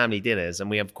do at family dinners, and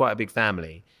we have quite a big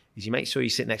family, is you make sure you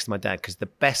sit next to my dad, because the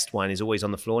best wine is always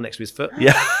on the floor next to his foot.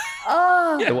 Yeah.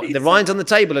 The wines on the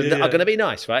table are going to be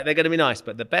nice, right? They're going to be nice,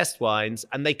 but the best wines,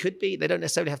 and they don't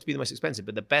necessarily have to be the most expensive,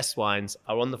 but the best wines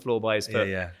are on the floor by his foot.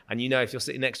 Yeah. And if you're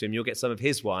sitting next to him, you'll get some of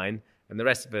his wine, and the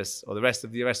rest of us, or the rest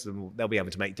of them, they'll be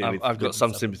able to make do with. I've got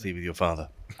some sympathy with your father.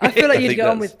 I feel like you'd get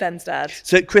on with Ben's dad.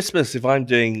 So at Christmas, if I'm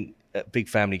doing big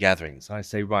family gatherings, I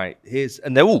say, right,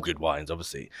 and they're all good wines,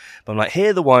 obviously, but I'm like,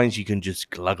 here are the wines you can just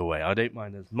glug away. I don't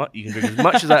mind as much. You can drink as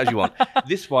much of that as you want.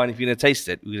 This wine, if you're going to taste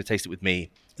it, we're going to taste it with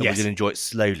me, and we're going to enjoy it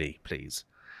slowly, please.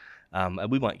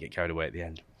 And we might get carried away at the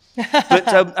end.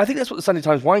 But I think that's what the Sunday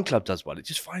Times Wine Club does well. It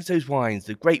just finds those wines,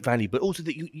 the great value, but also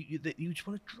that you just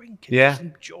want to drink and just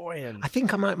enjoy. And I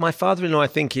think my father-in-law,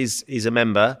 is a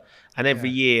member, and every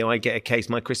year I get a case.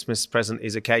 My Christmas present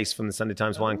is a case from the Sunday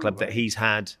Times Wine Club that he's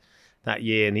had that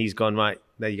year, and he's gone, right,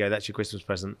 there you go, that's your Christmas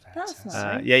present. That's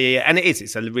nice. Yeah. And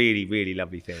it's a really, really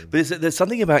lovely thing. But there's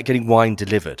something about getting wine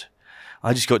delivered.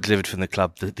 I just got delivered from the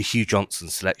club, the Hugh Johnson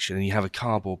selection, and you have a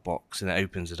cardboard box and it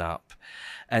opens it up.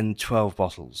 And 12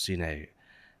 bottles, 12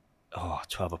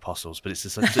 apostles, but it's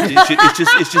just religious.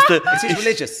 It's a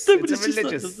religious.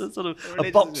 Sort of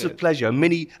a box of pleasure. A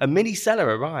mini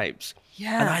cellar arrives.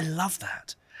 Yeah. And I love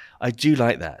that. I do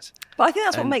like that. But I think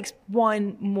that's what makes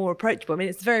wine more approachable. I mean,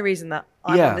 it's the very reason that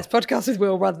I'm on this podcast with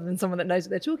Will rather than someone that knows what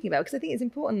they're talking about, because I think it's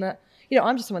important that,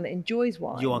 I'm just someone that enjoys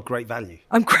wine. You are great value.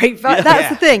 I'm great value. That's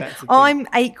the thing. I'm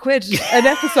 £8 an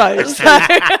episode. So.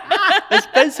 As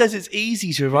Ben says, it's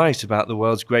easy to write about the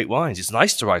world's great wines. It's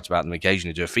nice to write about them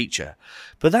occasionally, do a feature,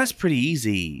 but that's pretty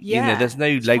easy. Yeah. There's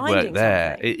no legwork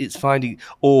there. It's finding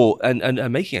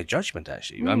and making a judgment,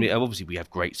 actually. I mean, obviously we have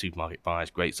great supermarket buyers,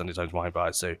 great Sunday Times wine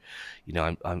buyers, so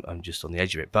I'm just on the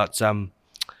edge of it. But I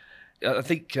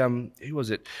think who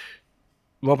was it?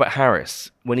 Robert Harris,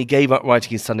 when he gave up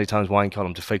writing his Sunday Times wine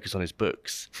column to focus on his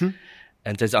books,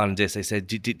 and Desert Island Disc, they said,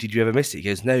 did you ever miss it? He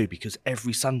goes, no, because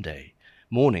every Sunday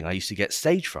morning I used to get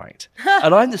stage fright.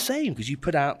 And I'm the same, because you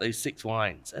put out those 6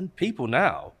 wines, and people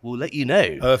now will let you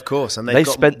know. Oh, of course. And they've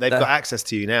got access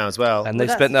to you now as well. And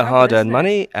they've spent their hard-earned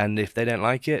money, and if they don't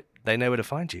like it, they know where to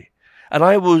find you. And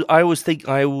I always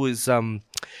try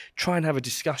and have a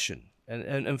discussion.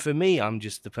 And for me, I'm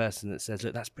just the person that says,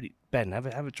 look, that's pretty, Ben, have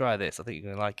a try of this. I think you're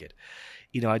going to like it.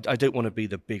 I don't want to be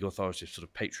the big authoritative sort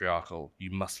of patriarchal, you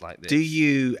must like this. Do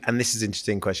you, and this is an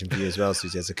interesting question for you as well,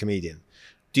 Susie, as a comedian,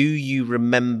 do you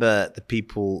remember the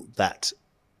people that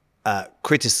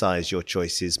criticise your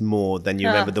choices more than you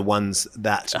remember the ones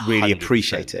that really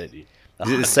appreciate it?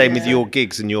 Is it the same with your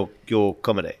gigs and your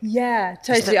comedy? Yeah,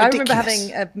 totally. I remember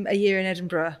having a year in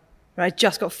Edinburgh where I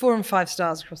just got 4 and 5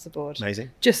 stars across the board.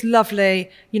 Amazing. Just lovely.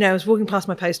 I was walking past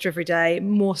my poster every day.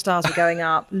 More stars were going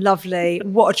up. Lovely.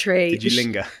 What a treat. Did you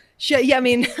linger? Yeah, I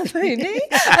mean, the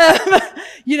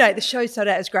show sold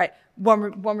out. It was great.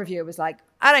 One reviewer was like,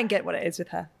 I don't get what it is with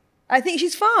her. I think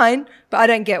she's fine, but I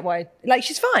don't get why.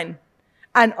 She's fine.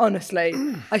 And honestly,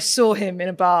 I saw him in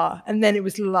a bar, and then it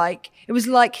was like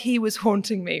he was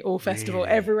haunting me all festival.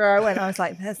 Everywhere I went, I was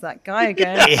like, there's that guy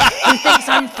again. He thinks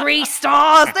I'm 3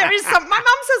 stars. There is some. My mum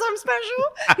says I'm special.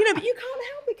 But you can't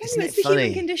help it, can you? It's the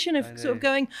human condition of sort of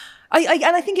going. And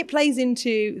I think it plays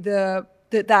into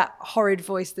that horrid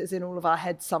voice that's in all of our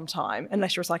heads sometime,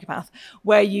 unless you're a psychopath,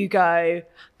 where you go,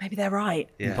 maybe they're right.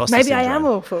 Yeah. Maybe I am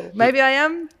awful. Maybe I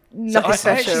am. So I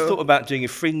actually thought about doing a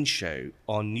fringe show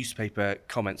on newspaper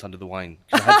comments under the wine.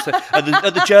 At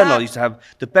the Journal, I used to have,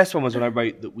 the best one was when I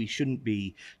wrote that we shouldn't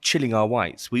be chilling our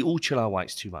whites. We all chill our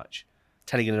whites too much.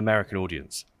 Telling an American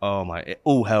audience,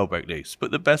 all hell broke loose.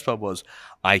 But the best one was,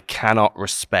 I cannot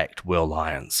respect Will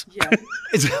Lyons. Yeah.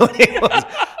 Is that what it was?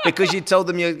 Because you told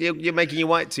them you're making your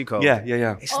white too cold. Yeah.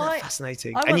 Isn't that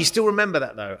fascinating? And you still remember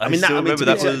that, though?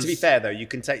 To be fair, though, you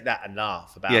can take that and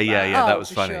laugh about that. Yeah, that was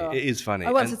funny. Sure. It is funny.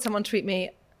 I once had someone tweet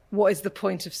me, what is the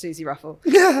point of Susie Ruffle?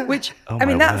 Which,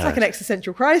 that's like an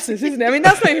existential crisis, isn't it? I mean,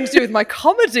 that's not even to do with my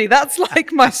comedy. That's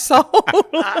like my soul.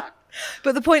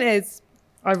 But the point is,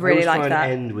 I really like that.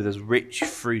 End with a rich,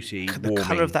 fruity, the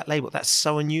colour of that label. That's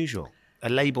so unusual. A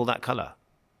label that colour,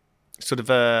 sort of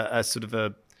a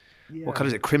what colour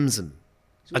is it? Crimson.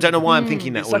 I don't know why I'm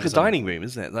thinking that. It's like a dining room,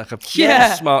 isn't it? Like a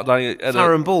smart dining.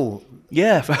 Flower and Ball.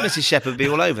 Yeah, Mrs. Shepherd would be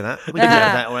all over that. We could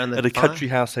have that around at a country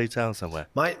house hotel somewhere.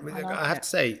 I have to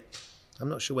say, I'm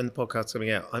not sure when the podcast's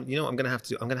coming out. I'm going to have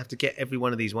to. I'm going to have to get every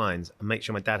one of these wines and make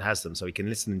sure my dad has them so he can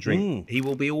listen and drink. He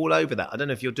will be all over that. I don't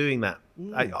know if you're doing that.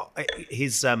 When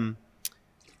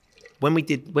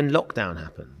lockdown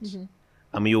happened,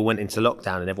 and we all went into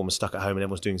lockdown and everyone was stuck at home and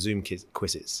everyone was doing Zoom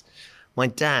quizzes. My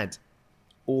dad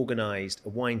organised a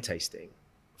wine tasting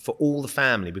for all the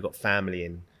family. We've got family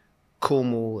in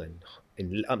Cornwall and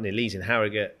up near Leeds in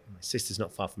Harrogate. My sister's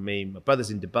not far from me. My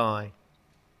brother's in Dubai.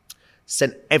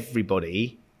 Sent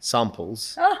everybody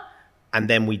samples. And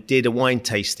then we did a wine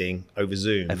tasting over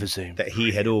Zoom that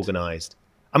he had organised.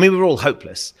 I mean, we were all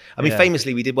hopeless. I mean,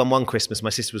 famously, we did one Christmas. My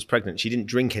sister was pregnant. She didn't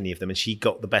drink any of them and she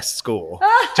got the best score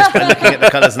just by looking at the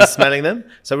colours and smelling them.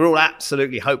 So we're all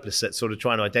absolutely hopeless at sort of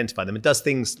trying to identify them. And does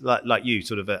things like you,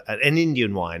 sort of an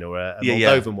Indian wine or a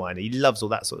Moldovan wine. He loves all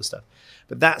that sort of stuff.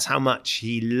 But that's how much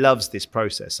he loves this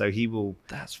process. So he will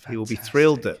be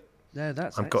thrilled that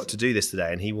I've got to do this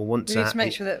today, and he will want to. We need to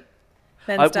make sure that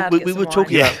Ben's dad gets we were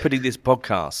talking about putting this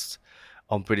podcast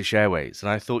on British Airways, and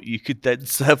I thought you could then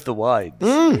serve the wines,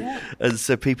 and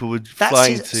so people would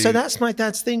fly to. So that's my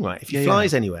dad's thing, right? If he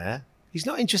flies anywhere, he's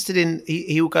not interested in.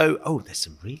 He will go, oh, there's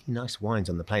some really nice wines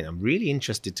on the plane. I'm really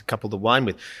interested to couple the wine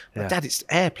with. But Dad, it's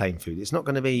airplane food. It's not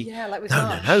going to be. Yeah, like with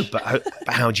no. But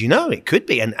how do you know? It could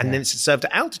be, and then it's served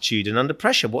at altitude and under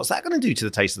pressure. What's that going to do to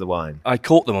the taste of the wine? I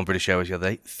caught them on British Airways the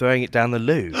other day, throwing it down the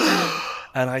loo,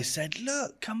 and I said,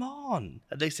 "Look, come on!"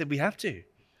 And they said, "We have to."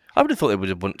 I would have thought they would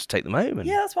have wanted to take them home and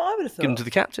that's what I would have thought. give them to the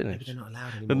captain. Maybe they're not allowed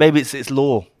anymore. But maybe it's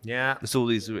law. Yeah. It's all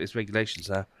these regulations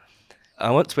now.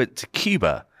 I went to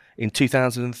Cuba in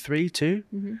 2003 too.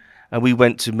 Mm-hmm. And we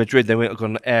went to Madrid. Then we got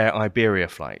an Air Iberia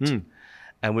flight.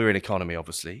 And we were in economy,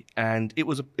 obviously. And it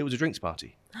was a drinks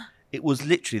party. It was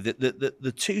literally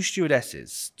the two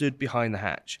stewardesses stood behind the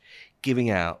hatch giving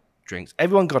out drinks.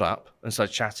 Everyone got up and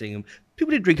started chatting. And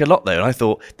people didn't drink a lot, though. And I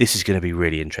thought, this is going to be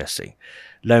really interesting.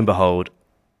 Lo and behold,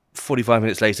 45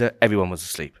 minutes later, everyone was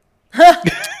asleep.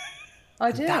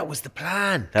 I did. That was the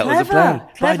plan. That was the plan.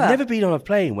 Clever. But I'd never been on a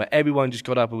plane where everyone just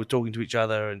got up and were talking to each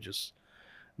other and just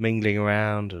mingling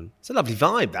around. And it's a lovely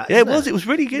vibe, that. Yeah, it was. It was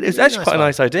really good. It was actually quite a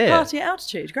nice idea. Party at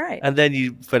altitude, great. And then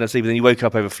you fell asleep, and then you woke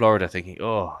up over Florida thinking,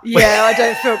 oh. Yeah, I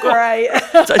don't feel great.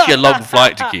 It's actually a long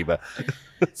flight to Cuba.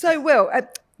 So, Will,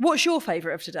 what's your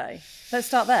favourite of today? Let's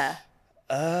start there.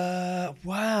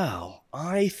 Wow.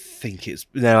 I think it's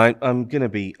I'm not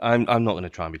going to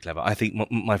try and be clever. I think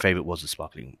my favourite was the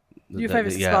sparkling. Your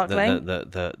favourite's the sparkling?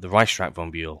 The Reichsstrack von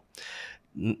Buell.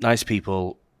 Nice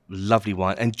people, lovely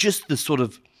wine, and just the sort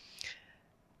of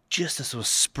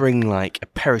spring-like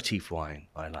aperitif wine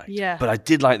I liked. Yeah. But I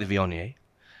did like the Viognier.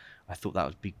 I thought that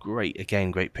would be great.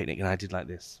 Again, great picnic, and I did like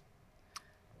this.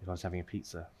 If I was having a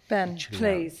pizza. Ben,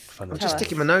 please. I'm just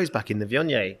sticking my nose back in the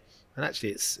Viognier. And actually,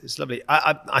 it's lovely.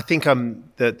 I think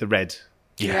the red.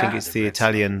 Yeah. I think it's the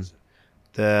Italian,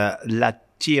 the La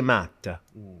Chiamata.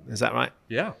 Is that right?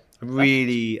 Yeah.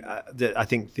 Really, I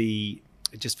think it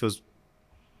just feels,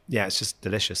 it's just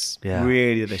delicious. Yeah.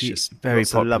 Really delicious. Very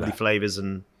Lots popular. of lovely flavours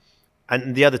and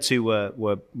the other two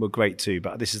were great too.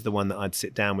 But this is the one that I'd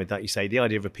sit down with, like you say, the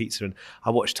idea of a pizza. And I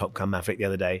watched Top Gun Maverick the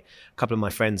other day. A couple of my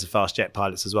friends are fast jet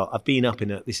pilots as well. I've been up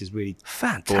this is really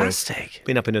fantastic. Boring.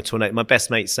 Been up in a tornado. My best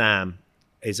mate Sam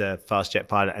is a fast jet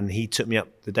pilot, and he took me up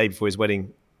the day before his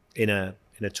wedding in a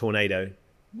tornado.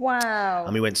 Wow.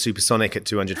 And we went supersonic at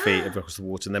 200 feet across the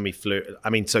water, and then we flew. I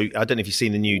mean, so I don't know if you've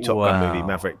seen the new Top Gun movie,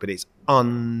 Maverick, but it's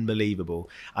unbelievable.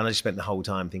 And I just spent the whole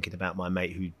time thinking about my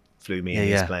mate who flew me in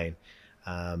his plane.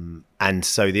 And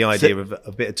so the idea of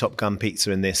a bit of Top Gun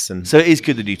pizza in this. And so it is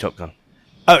good, the new Top Gun.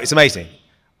 Oh, it's amazing.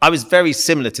 I was very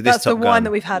similar to this That's Top Gun. That's the wine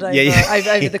that we've had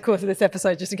over the course of this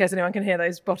episode, just in case anyone can hear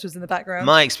those bottles in the background.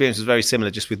 My experience was very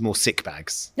similar, just with more sick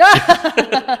bags.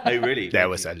 Oh, really? There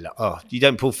was a lot. Oh, you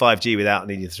don't pull 5G without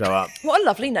needing to throw up. What a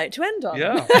lovely note to end on.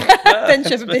 Yeah. Ben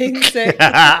Shepherd being sick. Do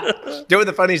you know what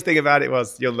the funniest thing about it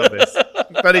was? You'll love this.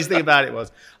 The funniest thing about it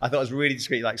was, I thought it was really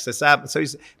discreet. Like, so Sam, so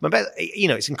he's my best,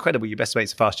 it's incredible. Your best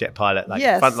mate's a fast jet pilot, like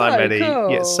frontline ready. Cool.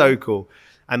 Yeah, it's so cool.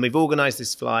 And we've organised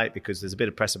this flight because there's a bit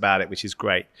of press about it, which is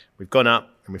great. We've gone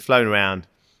up and we've flown around,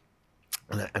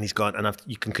 and he's gone. And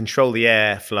you can control the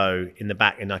air flow in the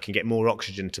back, and I can get more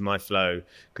oxygen to my flow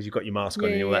because you've got your mask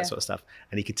on and all that sort of stuff.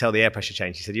 And he could tell the air pressure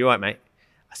change. He said, "You all right, mate?"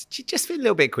 I said, "You just feel a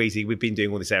little bit queasy. We've been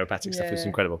doing all this aerobatic stuff. It's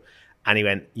incredible." And he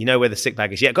went, "You know where the sick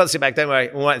bag is?" "Yeah, I've got the sick bag. Don't worry.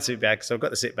 All right, the sick bag." So I've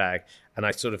got the sick bag, and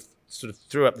I sort of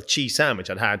threw up the cheese sandwich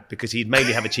I'd had because he'd made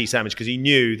me have a cheese sandwich because he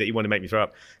knew that he wanted to make me throw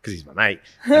up because he's my mate.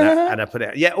 And I put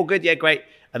it, yeah, all good, yeah, great.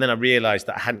 And then I realised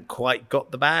that I hadn't quite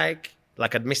got the bag.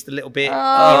 Like I'd missed a little bit.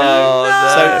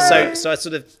 No. So I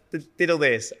sort of did all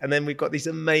this. And then we've got these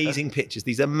amazing pictures,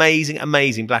 these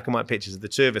amazing black and white pictures of the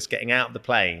two of us getting out of the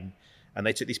plane. And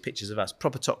they took these pictures of us,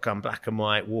 proper Top Gun, black and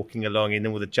white, walking along in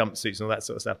all the jumpsuits and all that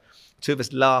sort of stuff. Two of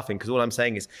us laughing because all I'm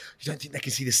saying is, you don't think they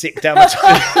can see the sick down the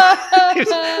top? It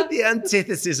was the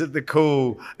antithesis of the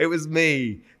cool. It was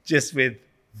me just with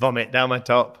vomit down my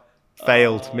top.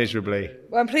 Failed miserably.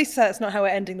 Well, I'm pleased to say that's not how we're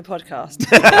ending the podcast.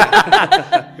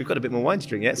 We've got a bit more wine to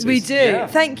drink yet. So we do. Yeah.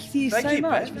 Thank you so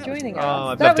much for joining us.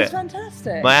 I've that loved was it.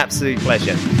 fantastic. My absolute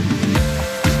pleasure.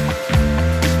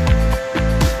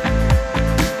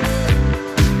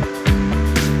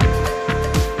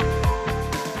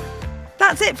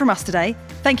 That's it from us today.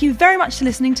 Thank you very much for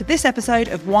listening to this episode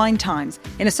of Wine Times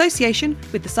in association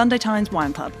with the Sunday Times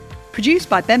Wine Club. Produced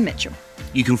by Ben Mitchell.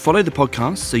 You can follow the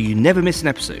podcast so you never miss an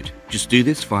episode. Just do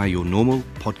this via your normal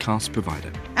podcast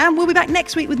provider. And we'll be back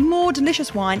next week with more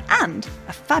delicious wine and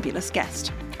a fabulous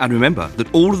guest. And remember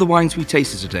that all of the wines we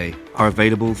tasted today are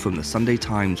available from the Sunday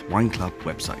Times Wine Club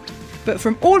website. But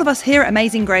from all of us here at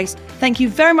Amazing Grace, thank you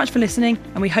very much for listening,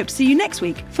 and we hope to see you next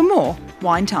week for more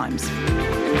Wine Times.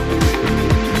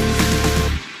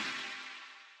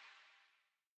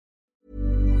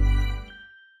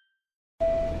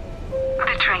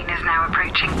 The train is now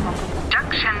approaching.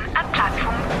 Junction at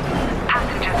platform.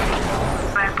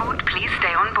 Passengers, airport, please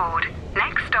stay on board.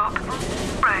 Next stop,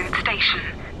 road station.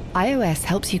 iOS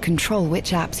helps you control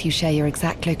which apps you share your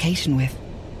exact location with.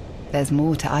 There's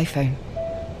more to iPhone.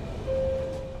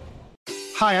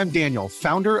 Hi, I'm Daniel,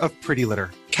 founder of Pretty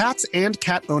Litter. Cats and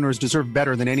cat owners deserve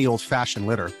better than any old-fashioned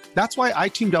litter. That's why I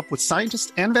teamed up with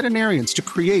scientists and veterinarians to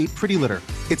create Pretty Litter.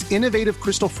 Its innovative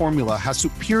crystal formula has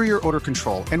superior odor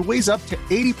control and weighs up to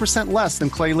 80% less than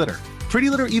clay litter. Pretty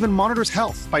Litter even monitors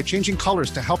health by changing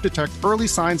colors to help detect early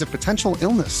signs of potential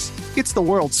illness. It's the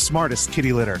world's smartest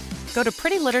kitty litter. Go to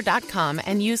prettylitter.com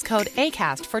and use code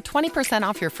ACAST for 20%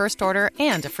 off your first order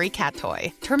and a free cat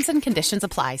toy. Terms and conditions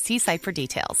apply. See site for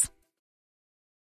details.